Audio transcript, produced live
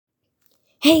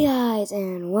Hey guys,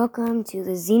 and welcome to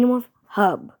the Xeno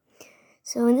Hub.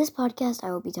 So in this podcast, I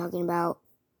will be talking about,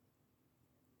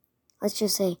 let's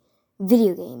just say,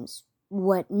 video games.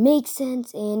 What makes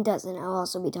sense and doesn't. I'll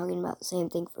also be talking about the same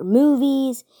thing for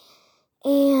movies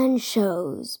and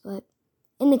shows. But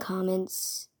in the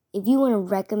comments, if you want to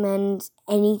recommend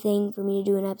anything for me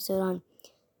to do an episode on,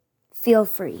 feel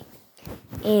free.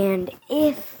 And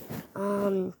if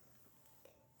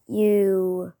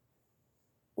you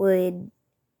would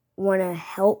want to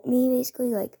help me, basically,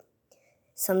 like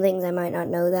some things I might not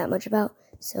know that much about,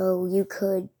 so you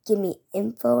could give me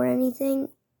info or anything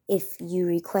if you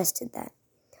requested that.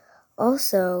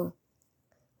 Also,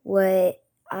 what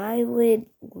I would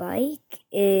like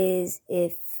is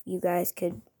if you guys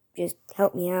could just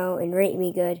help me out and rate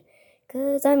me good,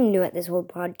 because I'm new at this whole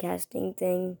podcasting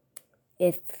thing.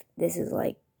 If this is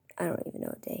I don't even know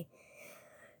what day.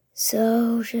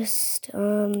 So just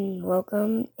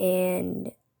welcome,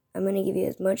 and I'm going to give you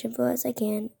as much info as I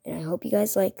can, and I hope you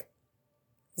guys like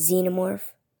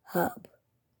Xenomorph Hub.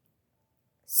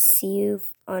 See you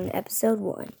on episode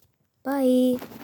 1. Bye!